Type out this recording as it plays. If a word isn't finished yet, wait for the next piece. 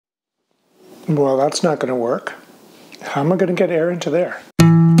Well, that's not going to work. How am I going to get air into there?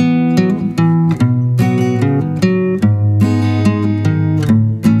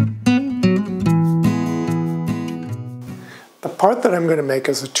 The part that I'm going to make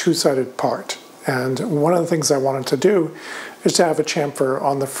is a two-sided part. And one of the things I wanted to do is to have a chamfer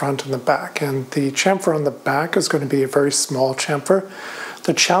on the front and the back. And the chamfer on the back is going to be a very small chamfer.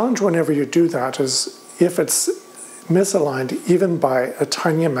 The challenge whenever you do that is if it's misaligned even by a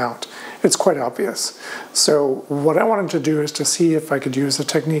tiny amount, it's quite obvious. So what I wanted to do is to see if I could use a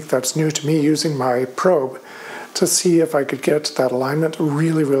technique that's new to me using my probe to see if I could get that alignment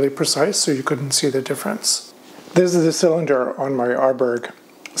really, really precise so you couldn't see the difference. This is the cylinder on my Arberg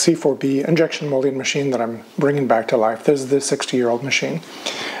C4B injection molding machine that I'm bringing back to life. This is the 60-year-old machine.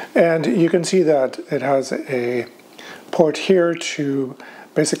 And you can see that it has a port here to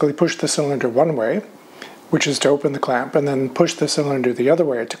basically push the cylinder one way, which is to open the clamp, and then push the cylinder the other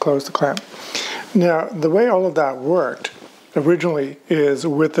way to close the clamp. Now, the way all of that worked originally is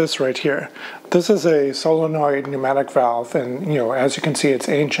with this right here. This is a solenoid pneumatic valve, and as you can see, it's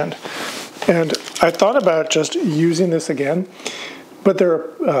ancient. And I thought about just using this again, but there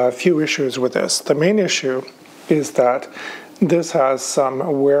are a few issues with this. The main issue is that this has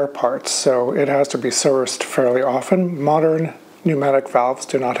some wear parts, so it has to be serviced fairly often. Modern pneumatic valves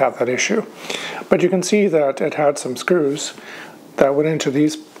do not have that issue. But you can see that it had some screws that went into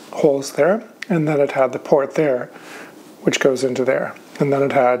these holes there, and then it had the port there, which goes into there. And then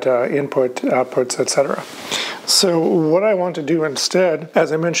it had input, outputs, etc. So what I want to do instead,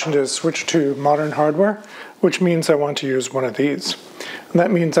 as I mentioned, is switch to modern hardware, which means I want to use one of these. And that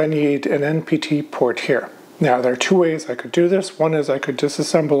means I need an NPT port here. Now, there are two ways I could do this. One is I could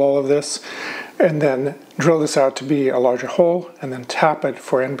disassemble all of this and then drill this out to be a larger hole and then tap it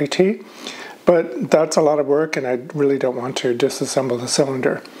for NPT. But that's a lot of work, and I really don't want to disassemble the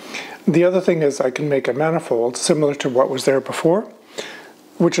cylinder. The other thing is I can make a manifold similar to what was there before,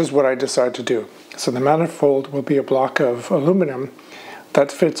 which is what I decided to do. So the manifold will be a block of aluminum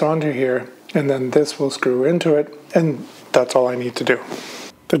that fits onto here, and then this will screw into it, and that's all I need to do.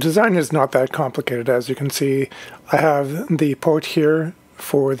 The design is not that complicated. As you can see, I have the port here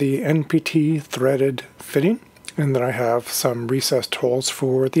for the NPT threaded fitting, and then I have some recessed holes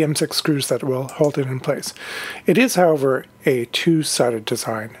for the M6 screws that will hold it in place. It is, however, a two-sided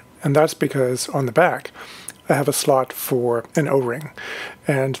design, and that's because on the back I have a slot for an O-ring,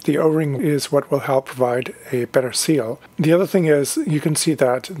 and the O-ring is what will help provide a better seal. The other thing is you can see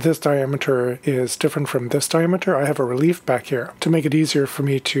that this diameter is different from this diameter. I have a relief back here to make it easier for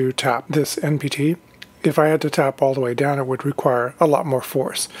me to tap this NPT. If I had to tap all the way down, it would require a lot more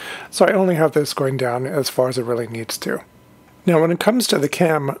force. So I only have this going down as far as it really needs to. Now when it comes to the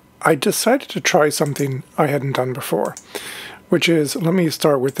cam, I decided to try something I hadn't done before, which is, let me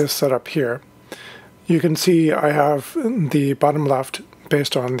start with this setup here. You can see I have the bottom left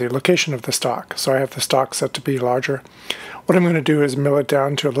based on the location of the stock. So I have the stock set to be larger. What I'm going to do is mill it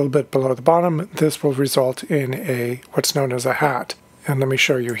down to a little bit below the bottom. This will result in what's known as a hat. And let me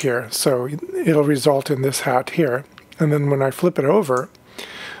show you here. So it'll result in this hat here. And then when I flip it over,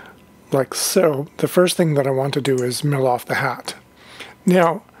 like so, the first thing that I want to do is mill off the hat.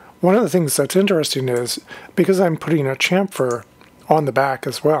 Now, one of the things that's interesting is, because I'm putting a chamfer on the back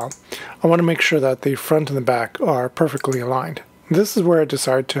as well, I want to make sure that the front and the back are perfectly aligned. This is where I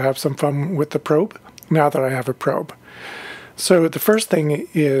decided to have some fun with the probe, now that I have a probe. So the first thing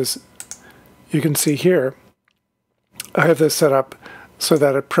is, you can see here, I have this set up so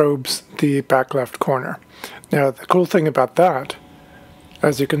that it probes the back left corner. Now the cool thing about that,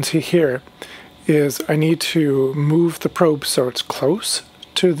 as you can see here, is I need to move the probe so it's close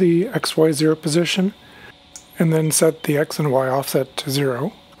to the XY0 position, and then set the X and Y offset to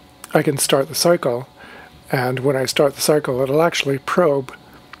 0. I can start the cycle, and when I start the cycle, it'll actually probe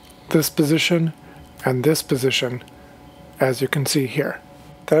this position and this position, as you can see here.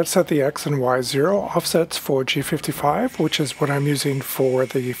 That's at the X and Y 0 offsets for G55, which is what I'm using for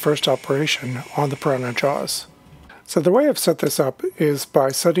the first operation on the Piranha Jaws. So the way I've set this up is by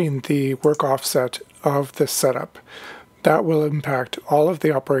setting the work offset of this setup. That will impact all of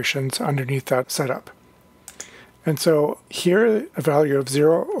the operations underneath that setup. And so here a value of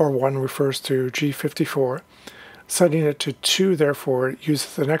 0 or 1 refers to G54. Setting it to 2 therefore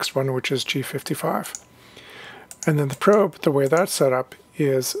uses the next one, which is G55. And then the probe, the way that's set up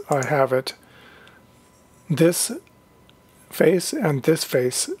is I have it this face and this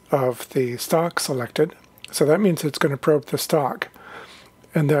face of the stock selected. So that means it's going to probe the stock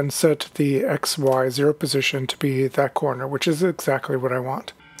and then set the XY0 position to be that corner, which is exactly what I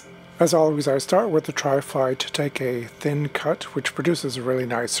want. As always, I start with the tri-fly to take a thin cut, which produces a really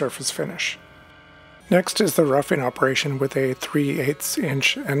nice surface finish. Next is the roughing operation with a 3/8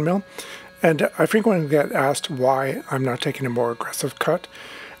 inch end mill. And I frequently get asked why I'm not taking a more aggressive cut.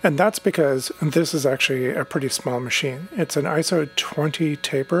 And that's because this is actually a pretty small machine. It's an ISO 20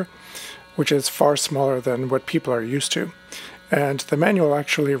 taper, which is far smaller than what people are used to. And the manual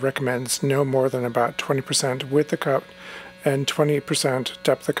actually recommends no more than about 20% width of cut and 20%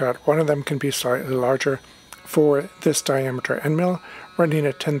 depth of cut. One of them can be slightly larger for this diameter end mill, running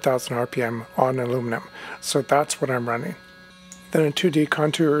at 10,000 RPM on aluminum. So that's what I'm running. Then a 2D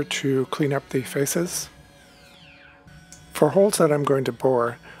contour to clean up the faces. For holes that I'm going to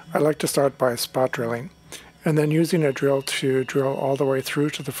bore, I like to start by spot drilling, and then using a drill to drill all the way through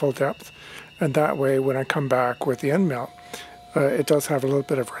to the full depth. And that way, when I come back with the end mill, it does have a little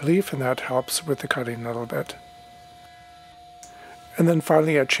bit of relief, and that helps with the cutting a little bit. And then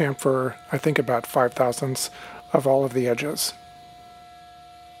finally I chamfer, I think about 5/1000ths of all of the edges.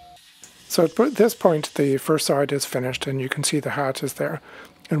 So at this point the first side is finished and you can see the hat is there.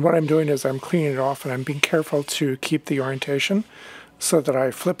 And what I'm doing is I'm cleaning it off and I'm being careful to keep the orientation so that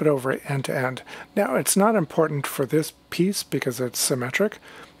I flip it over end to end. Now it's not important for this piece because it's symmetric,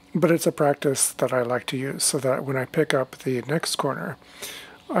 but it's a practice that I like to use so that when I pick up the next corner,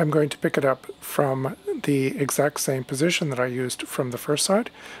 I'm going to pick it up from the exact same position that I used from the first side,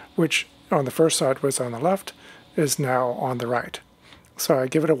 which on the first side was on the left, is now on the right. So I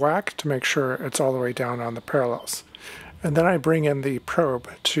give it a whack to make sure it's all the way down on the parallels. And then I bring in the probe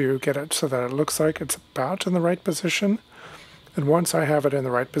to get it so that it looks like it's about in the right position. And once I have it in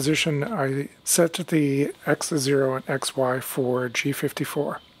the right position, I set the X0 and XY for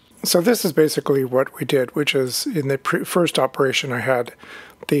G54. So this is basically what we did, which is in the first operation I had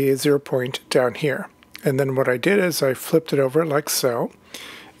the 0 point down here. And then what I did is I flipped it over like so.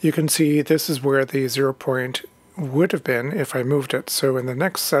 You can see this is where the 0 point would have been if I moved it. So in the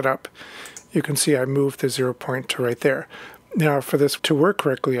next setup, you can see I moved the 0 point to right there. Now for this to work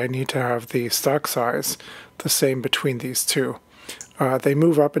correctly, I need to have the stock size the same between these two. They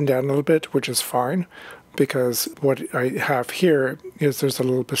move up and down a little bit, which is fine, because what I have here is there's a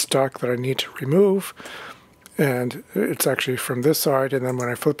little bit of stock that I need to remove, and it's actually from this side, and then when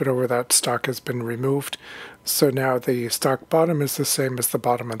I flip it over, that stock has been removed. So now the stock bottom is the same as the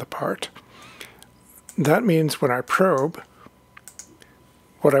bottom of the part. That means when I probe,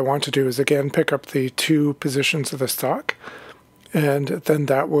 what I want to do is again pick up the two positions of the stock, and then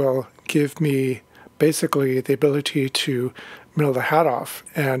that will give me basically the ability to mill the hat off.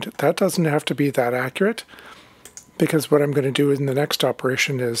 And that doesn't have to be that accurate, because what I'm going to do in the next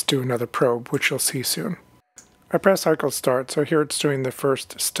operation is do another probe, which you'll see soon. I press cycle start, so here it's doing the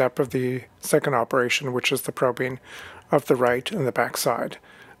first step of the second operation, which is the probing of the right and the back side.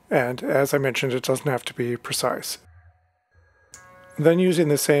 And as I mentioned, it doesn't have to be precise. Then using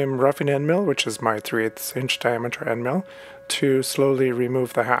the same roughing end mill, which is my 3/8 inch diameter end mill, to slowly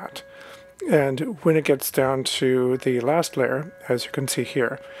remove the hat. And when it gets down to the last layer, as you can see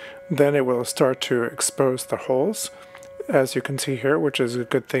here, then it will start to expose the holes, as you can see here, which is a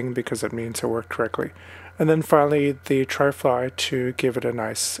good thing because it means it worked correctly. And then finally the tri-fly to give it a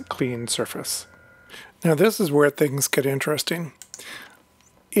nice clean surface. Now this is where things get interesting.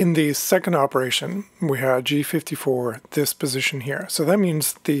 In the second operation, we had G54 this position here. So that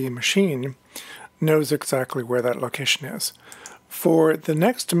means the machine knows exactly where that location is. For the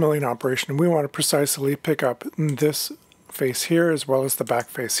next milling operation, we want to precisely pick up this face here as well as the back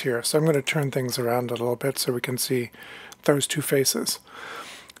face here. So I'm going to turn things around a little bit so we can see those two faces.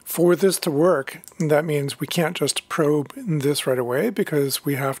 For this to work, that means we can't just probe this right away because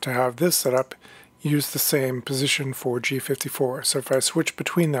we have to have this set up use the same position for G54. So if I switch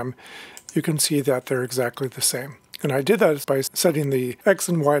between them, you can see that they're exactly the same. And I did that by setting the X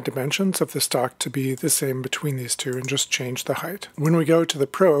and Y dimensions of the stock to be the same between these two and just change the height. When we go to the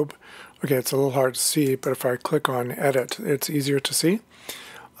probe, okay, it's a little hard to see, but if I click on edit, it's easier to see.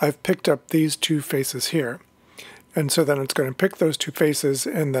 I've picked up these two faces here. And so then it's going to pick those two faces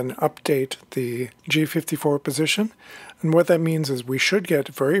and then update the G54 position. And what that means is we should get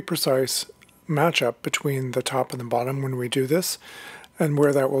very precise matchup between the top and the bottom when we do this. And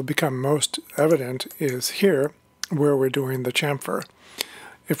where that will become most evident is here, where we're doing the chamfer.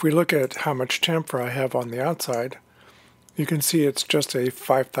 If we look at how much chamfer I have on the outside, you can see it's just a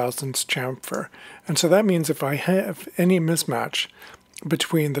 5/1000ths chamfer. And so that means if I have any mismatch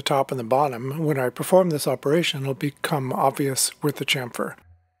between the top and the bottom, when I perform this operation, it'll become obvious with the chamfer.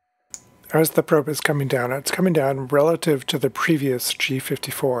 As the probe is coming down, it's coming down relative to the previous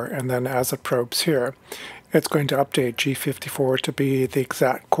G54, and then as it probes here, it's going to update G54 to be the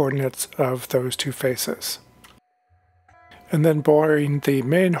exact coordinates of those two faces. And then boring the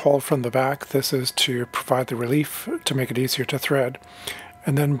main hole from the back. This is to provide the relief to make it easier to thread.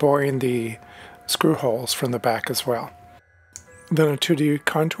 And then boring the screw holes from the back as well. Then a 2D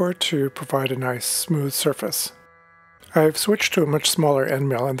contour to provide a nice smooth surface. I've switched to a much smaller end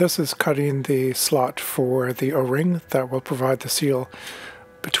mill, and this is cutting the slot for the O-ring that will provide the seal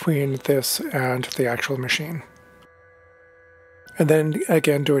between this and the actual machine. And then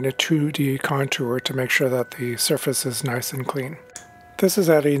again doing a 2D contour to make sure that the surface is nice and clean. This is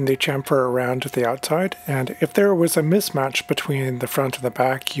adding the chamfer around the outside, and if there was a mismatch between the front and the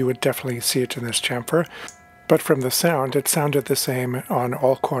back, you would definitely see it in this chamfer. But from the sound, it sounded the same on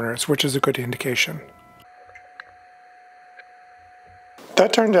all corners, which is a good indication.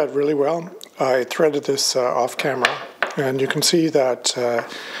 That turned out really well. I threaded this off camera, and you can see that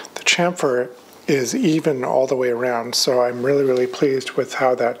the chamfer is even all the way around, so I'm really pleased with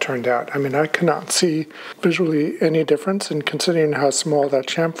how that turned out. I mean, I cannot see visually any difference, and considering how small that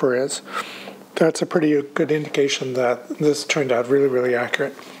chamfer is, that's a pretty good indication that this turned out really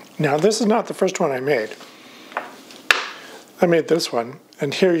accurate. Now, this is not the first one I made. I made this one,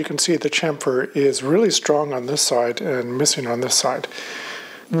 and here you can see the chamfer is really strong on this side and missing on this side.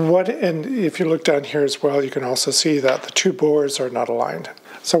 And if you look down here as well, you can also see that the two bores are not aligned.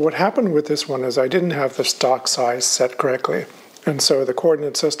 So what happened with this one is I didn't have the stock size set correctly, and so the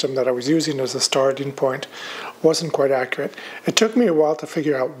coordinate system that I was using as a starting point wasn't quite accurate. It took me a while to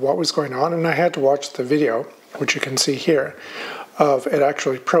figure out what was going on, and I had to watch the video, which you can see here, of it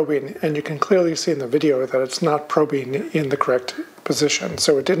actually probing, and you can clearly see in the video that it's not probing in the correct position,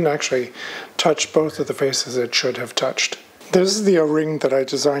 so it didn't actually touch both of the faces it should have touched. This is the O-ring that I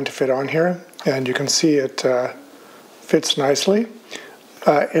designed to fit on here, and you can see it fits nicely.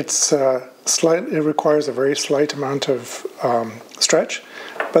 It requires a very slight amount of stretch,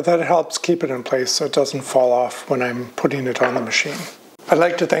 but that helps keep it in place so it doesn't fall off when I'm putting it on the machine. I'd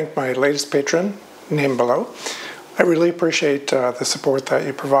like to thank my latest patron, named below. I really appreciate the support that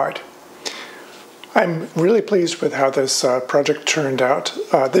you provide. I'm really pleased with how this project turned out.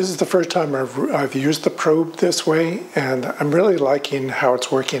 This is the first time I've used the probe this way, and I'm really liking how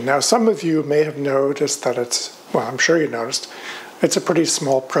it's working. Now, some of you may have noticed that well, I'm sure you noticed, it's a pretty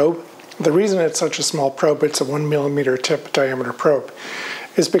small probe. The reason it's such a small probe, it's a 1mm tip diameter probe,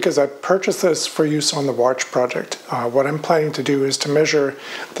 is because I purchased this for use on the watch project. What I'm planning to do is to measure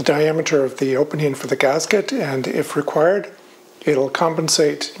the diameter of the opening for the gasket, and if required, it'll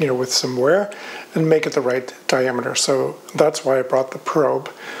compensate, with some wear and make it the right diameter. So that's why I brought the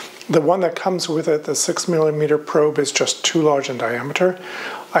probe. The one that comes with it, the 6mm probe, is just too large in diameter.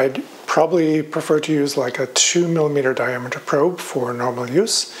 I'd probably prefer to use like a 2mm diameter probe for normal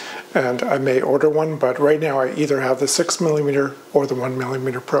use, and I may order one, but right now I either have the 6mm or the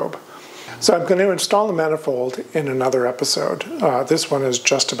 1mm probe. So I'm going to install the manifold in another episode. This one is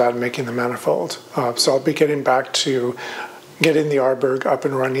just about making the manifold. So I'll be getting back to getting the Arberg up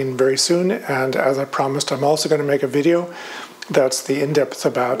and running very soon, and as I promised, I'm also going to make a video that's the in-depth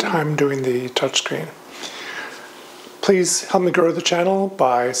about how I'm doing the touchscreen. Please help me grow the channel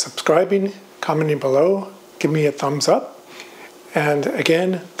by subscribing, commenting below, give me a thumbs up, and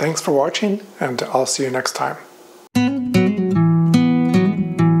again, thanks for watching, and I'll see you next time.